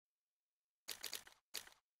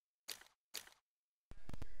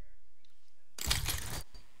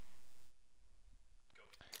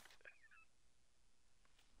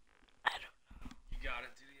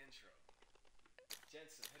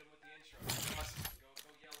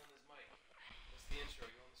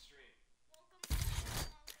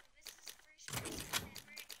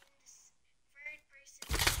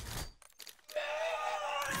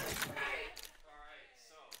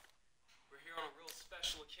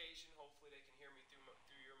occasion. Hopefully they can hear me through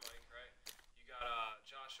your mic, right? You got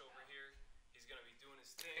Josh over here. He's gonna be doing his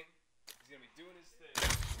thing.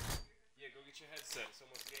 Yeah, go get your headset. It's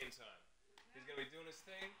almost game time. He's gonna be doing his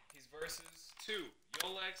thing. He's versus two: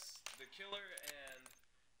 Yollex, the killer, and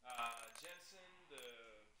Jensen, the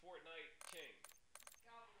Fortnite king.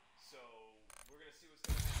 So we're gonna see what's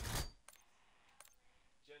gonna happen.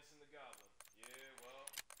 Jensen the Goblin. Yeah, well,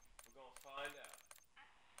 we're gonna find out.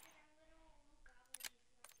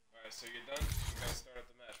 Alright, so you're done? You gotta start up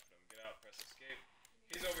the match with him. Get out, press escape.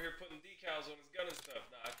 He's over here putting decals on his gun and stuff.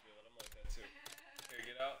 Nah, I feel it. I'm like that too. Okay,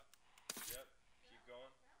 get out. Yep. Keep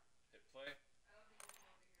going. Hit play.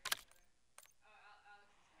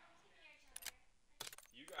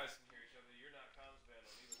 You guys can hear each other. You're not comms banned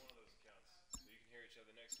on either one of those accounts. So you can hear each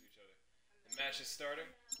other next to each other. The match is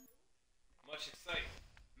starting. Much excitement.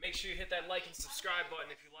 Make sure you hit that like and subscribe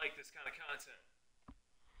button if you like this kind of content.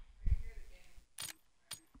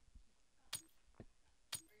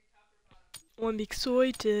 I'm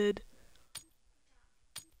excited.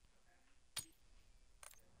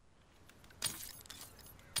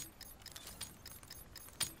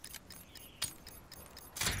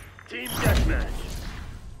 Team deathmatch.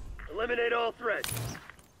 Eliminate all threats.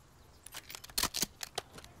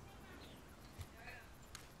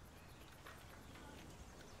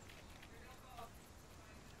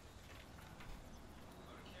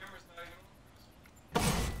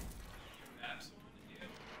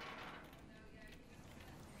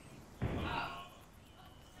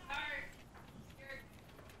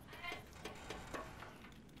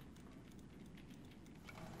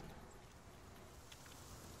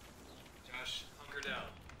 Josh, hunker down.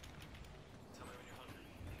 Tell me when you're hungry.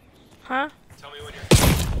 Huh? Tell me when you're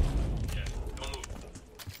hungry. Yeah, don't move.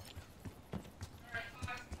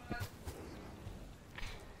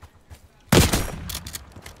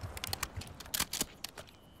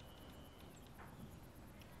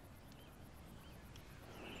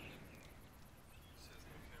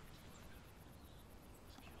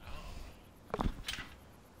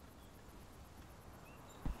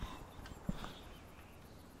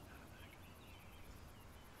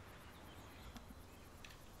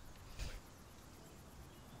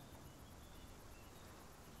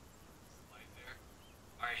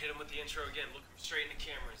 Alright, hit him with the intro again. Look him straight in the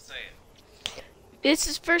camera and say it. This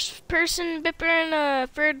is first person Bipper in a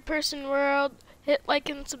third person world. Hit like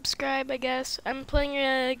and subscribe, I guess. I'm playing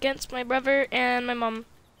against my brother and my mom.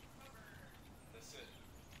 That's it.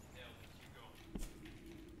 Nailed it. Keep going.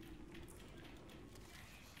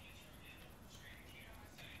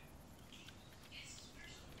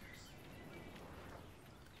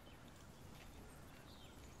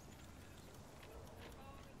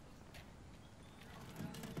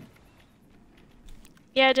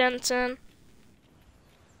 Yeah, Jensen.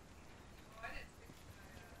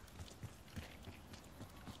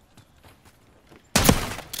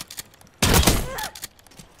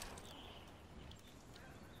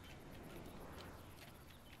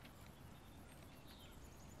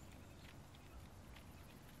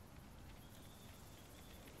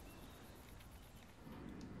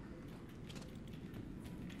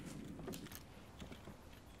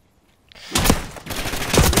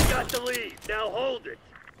 We got the lead. Now hold it.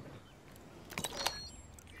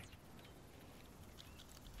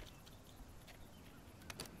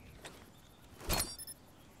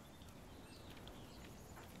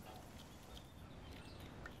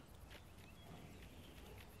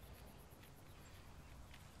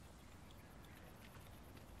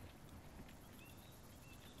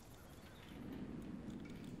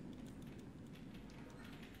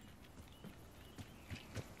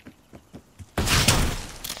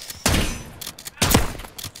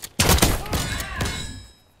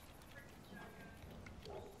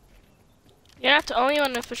 You're not the only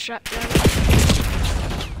one with a shotgun.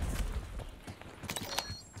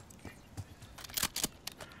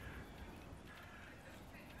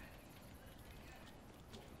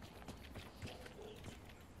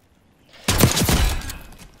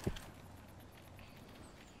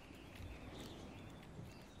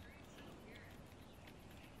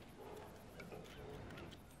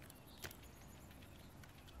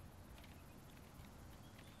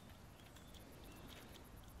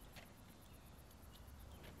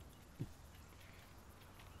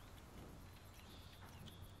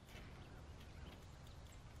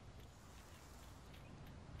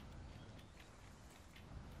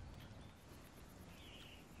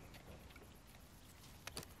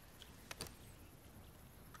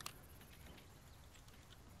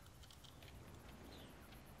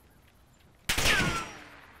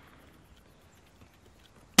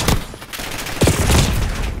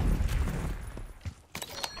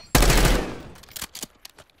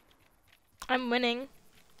 I'm winning.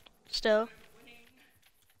 Still.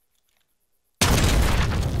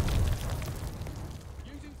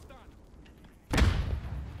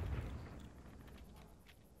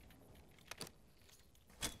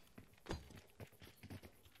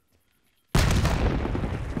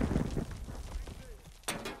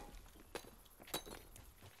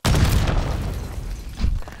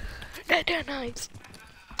 They're knives.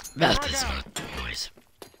 That is not the noise.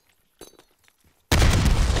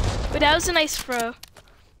 But that was a nice throw.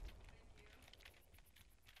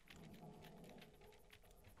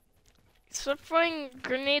 Stop throwing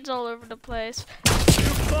grenades all over the place. You've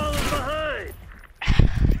fallen behind!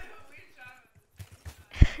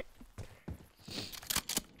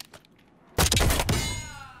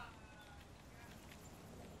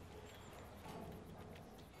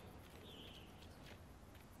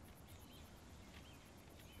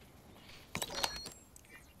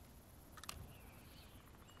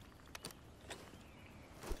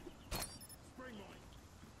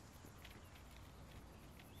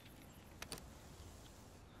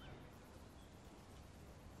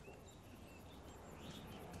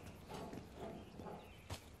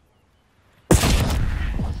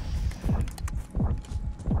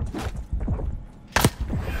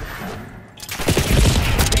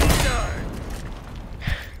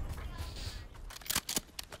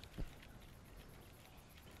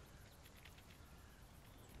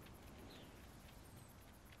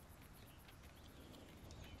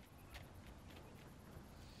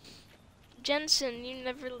 Jensen, you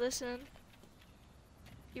never listen.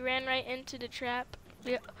 You ran right into the trap.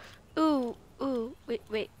 Yeah. Ooh,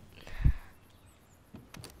 wait.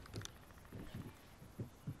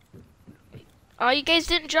 Oh, you guys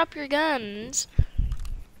didn't drop your guns.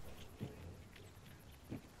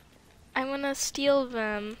 I wanna steal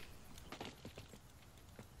them.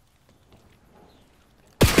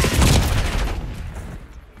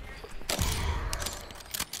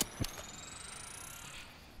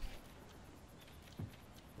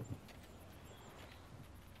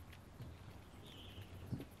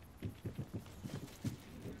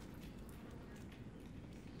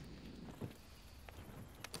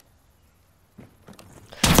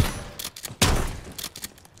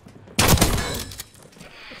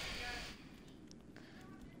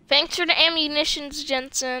 Thanks for the ammunitions,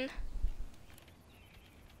 Jensen.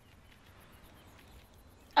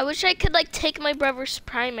 I wish I could like take my brother's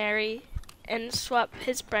primary and swap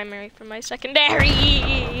his primary for my secondary.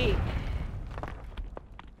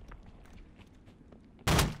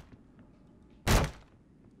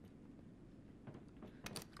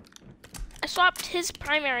 I swapped his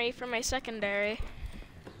primary for my secondary.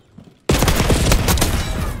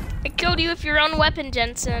 I killed you with your own weapon,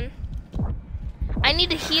 Jensen. I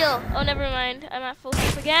need to heal. Oh, never mind. I'm at full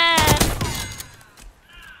health again.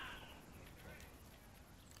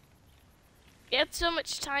 You had so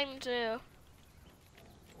much time too.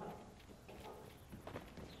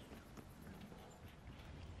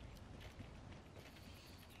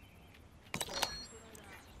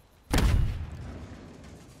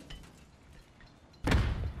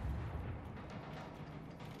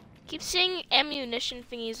 Keep seeing ammunition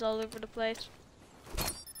thingies all over the place.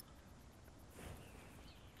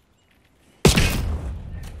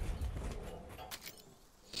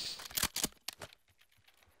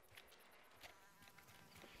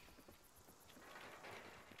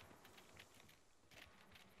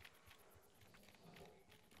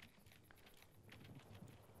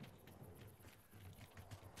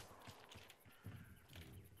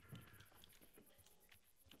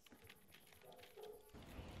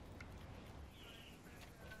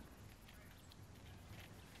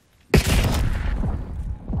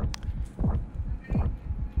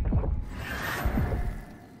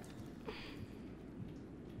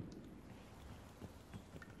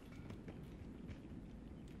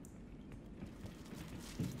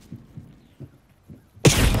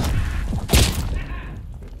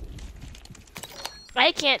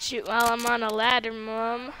 I can't shoot while I'm on a ladder,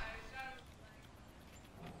 Mom.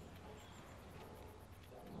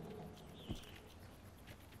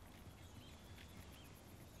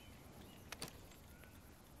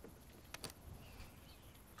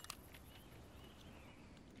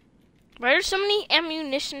 Why are so many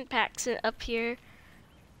ammunition packs up here?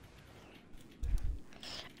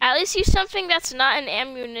 At least use something that's not an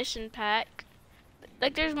ammunition pack.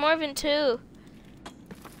 Like there's more than two.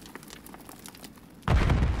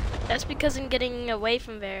 That's because I'm getting away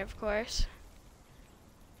from there, of course.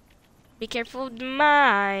 Be careful of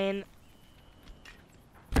mine.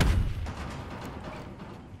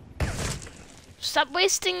 Stop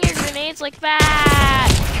wasting your grenades like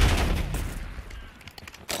that.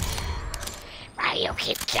 Why you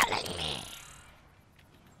keep killing me?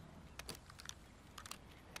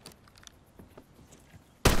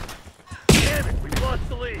 Damn it, we've lost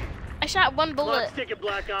the lead. I shot one bullet. Clock's ticking,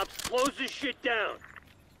 Black Ops. Close this shit down.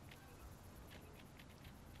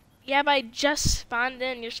 Yeah, but I just spawned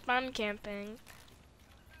in. You're spawn camping.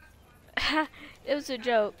 It was a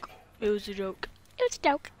joke. It was a joke. It was a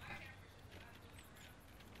joke.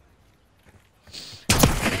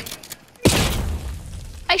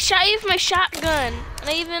 I shot you with my shotgun, and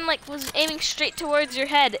I even like was aiming straight towards your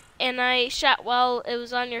head, and I shot while it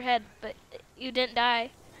was on your head, but you didn't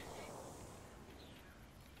die.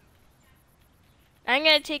 I'm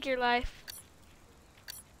gonna take your life.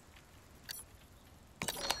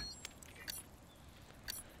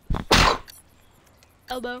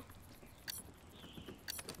 Elbow.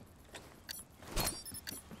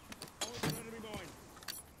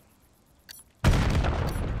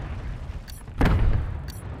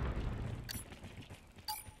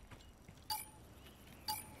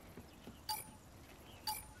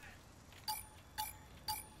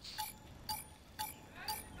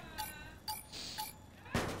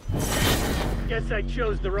 Guess I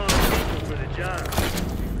chose the wrong people for the job.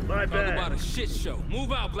 My Talk bad. about a shit show.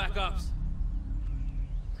 Move out, Black Ops.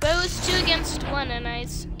 But it was 2 against 1, and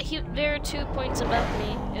they were 2 points above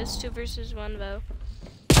me. It was 2 versus 1, though.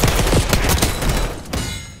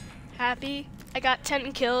 Happy? I got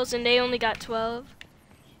 10 kills, and they only got 12.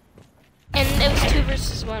 And it was 2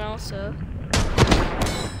 versus 1 also.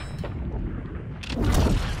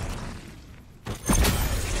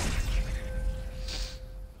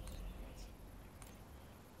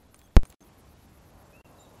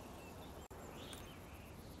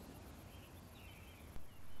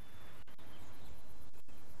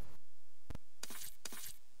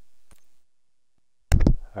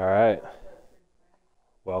 Alright.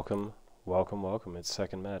 Welcome, welcome, welcome. It's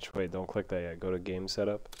second match. Wait, don't click that yet. Go to game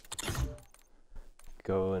setup.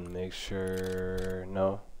 Go and make sure...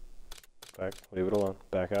 No. Back. Leave it alone.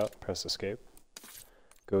 Back out. Press escape.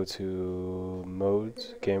 Go to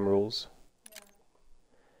modes, game rules.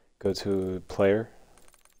 Go to player.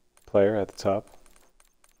 Player at the top.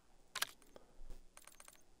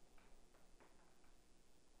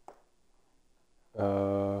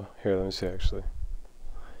 Here, let me see actually.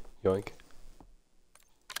 Yoink.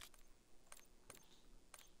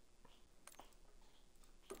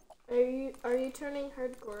 Are you turning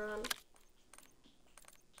hardcore on?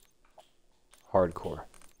 Hardcore.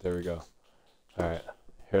 There we go. Alright.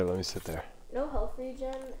 Here, let me sit there. No health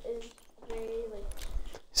regen is very like.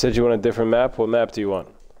 You said you want a different map? What map do you want?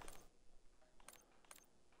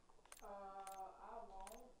 I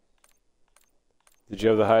won't. Did you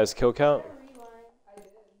have the highest kill count?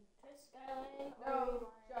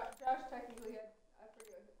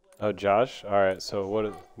 Oh, Josh? Alright, so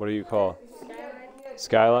what do you call?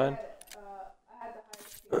 Skyline?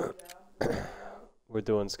 We're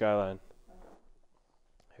doing Skyline.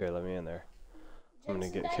 Here, let me in there. I'm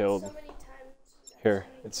gonna get killed. Here,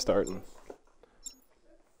 it's starting.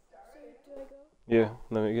 Yeah,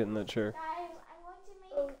 let me get in that chair. Guys, I want to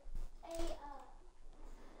make a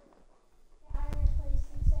fireplace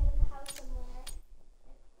inside of the house somewhere.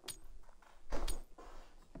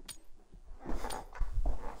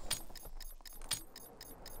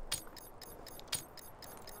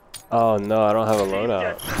 Oh no, I don't have a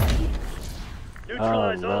loadout.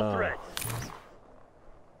 Neutralize Oh, all no. threats.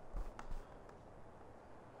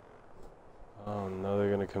 Oh no, they're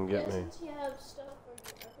gonna come get me. Since you have stuff from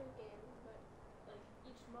the other games, but like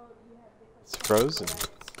each mode you have different. It's frozen.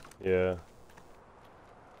 Yeah.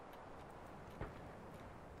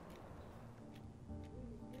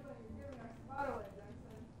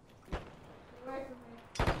 Nice.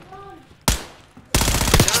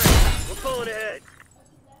 We're pulling ahead.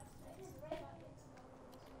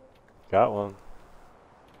 Got one.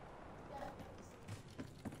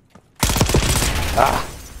 Ah!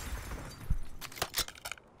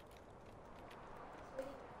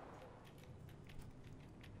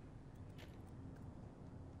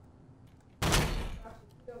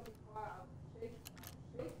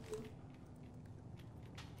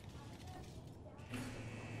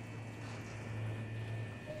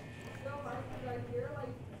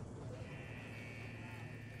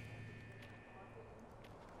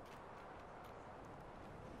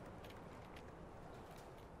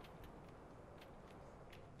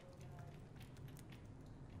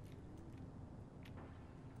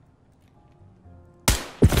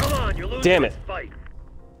 Come on, you're losing Damn this it. fight.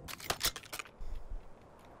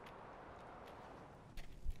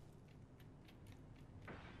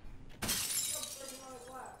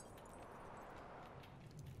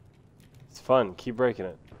 It's fun. Keep breaking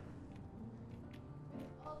it.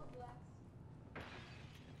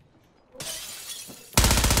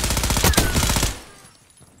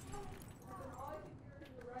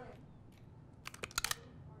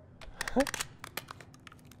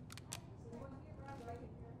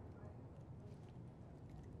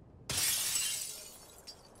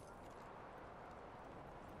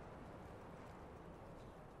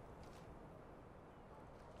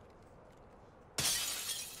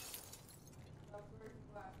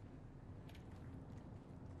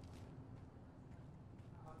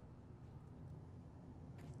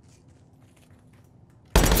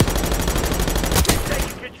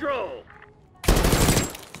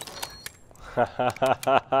 Ha ha ha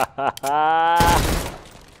ha ha ha!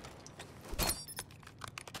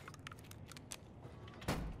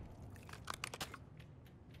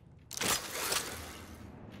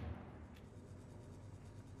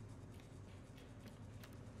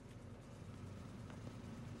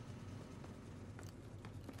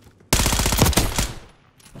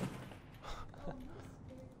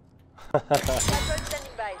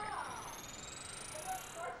 Standing by.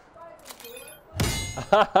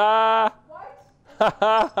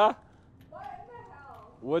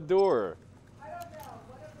 What door? I don't know.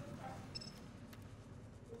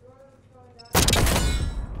 The door that was going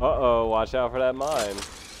down. Uh-oh, watch out for that mine.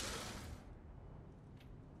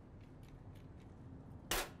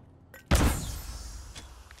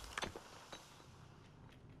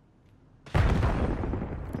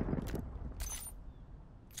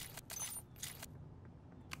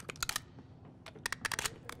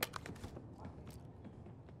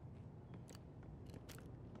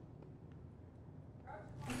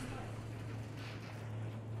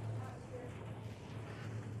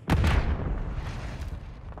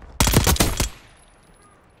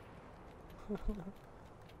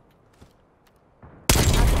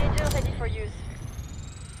 Activator ready for use.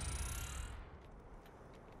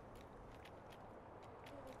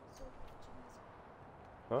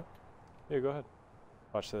 Huh? Here, go ahead.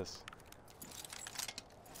 Watch this.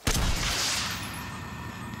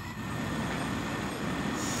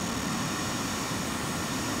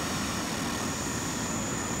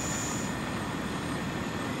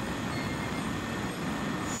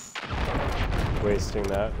 Wasting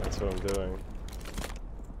that, that's what I'm doing.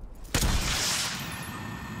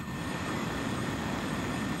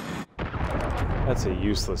 That's a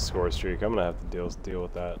useless score streak. I'm gonna have to deal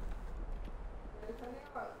with that.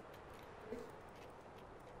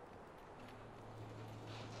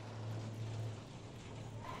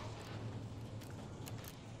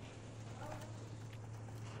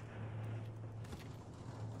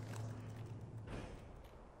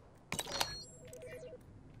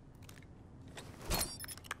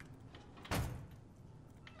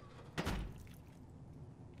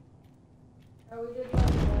 Oh, we did one.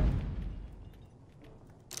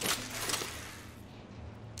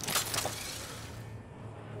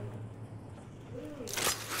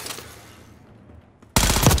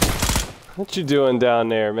 What you doing down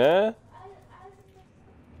there, man?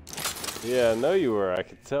 Yeah, I know you were. I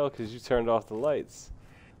could tell because you turned off the lights.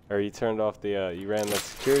 Or you turned off the, you ran that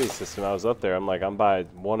security system. I was up there. I'm like, I'm by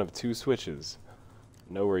one of two switches.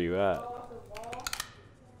 Know where you at.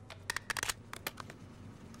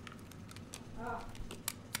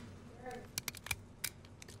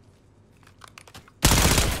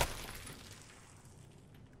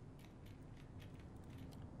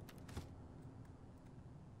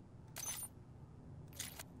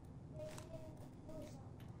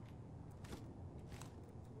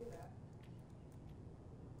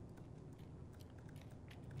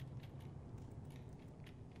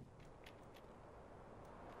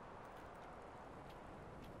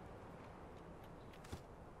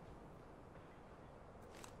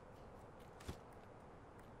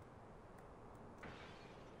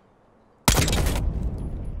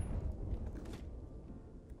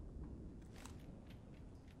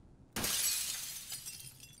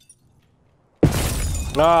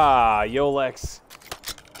 Ah, Yollex,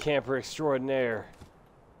 camper extraordinaire.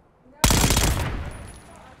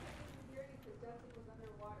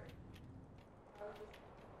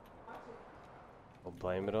 I'll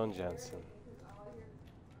blame it on Jensen.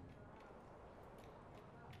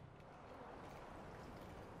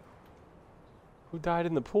 Who died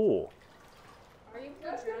in the pool? Are you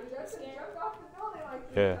Justin jumped off the building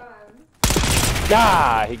like 3 Yeah. times.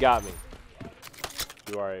 Ah, he got me.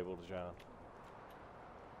 You are able to drown.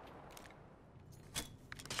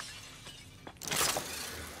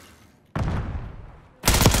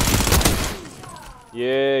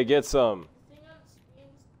 Yeah, get some.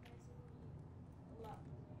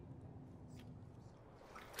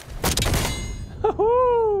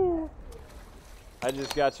 I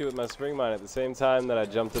just got you with my spring mine at the same time that I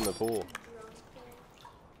jumped in the pool.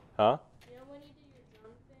 Huh? You know when you did your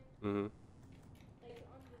drone thing? Mm-hmm. Like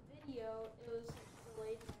on the video, it was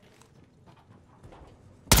delayed.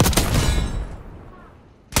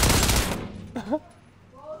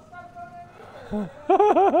 Well, let's start going in.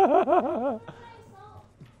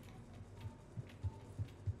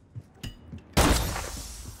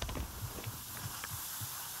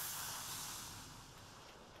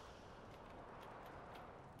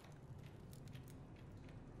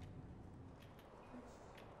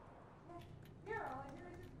 Here, all I hear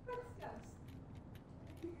is your footsteps.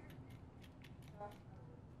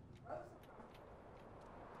 Rosa.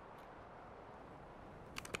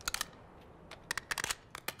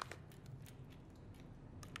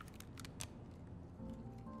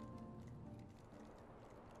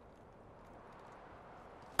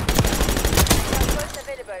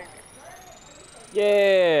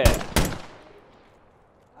 Yeah.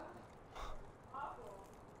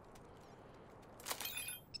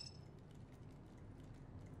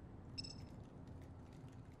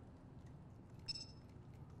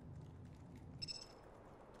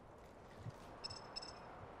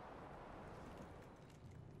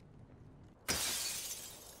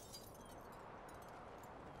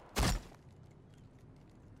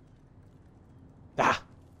 Ah.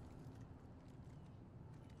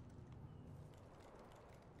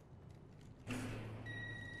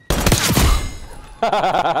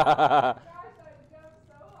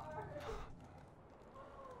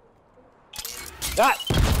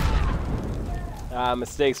 Ah,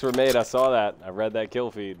 mistakes were made. I saw that. I read that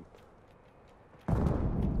kill feed.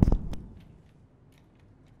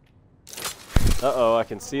 Uh-oh, I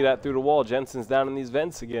can see that through the wall. Jensen's down in these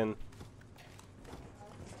vents again.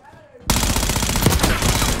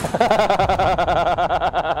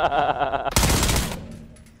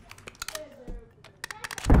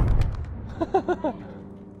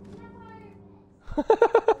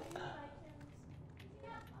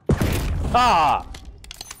 Ah!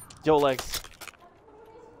 Yollex.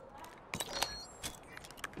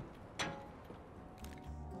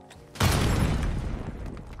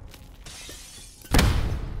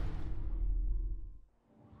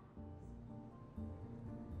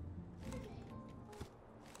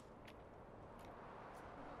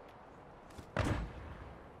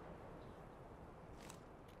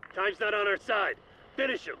 Time's not on our side.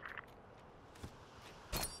 Finish him.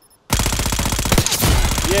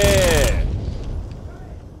 Yeah!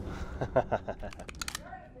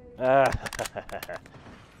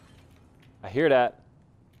 I hear that.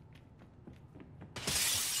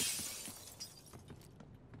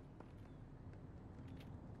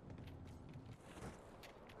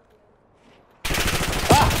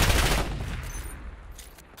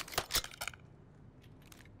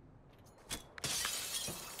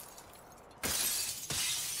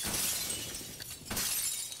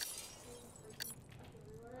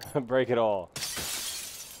 Break it all.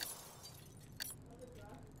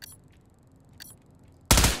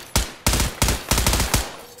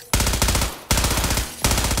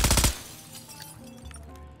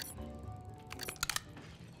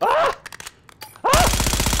 Ah! Ah!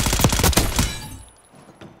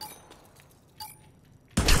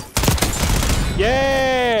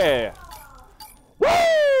 Yeah! Woo!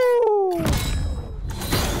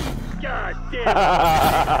 God damn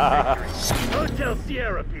it. Hotel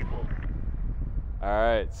Sierra people.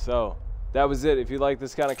 Alright, so that was it. If you like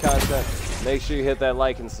this kind of content, make sure you hit that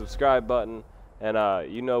like and subscribe button. And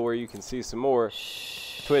you know where you can see some more.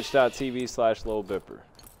 Twitch.tv/LilBipper.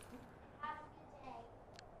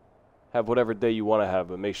 Have whatever day you want to have,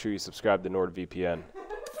 but make sure you subscribe to NordVPN.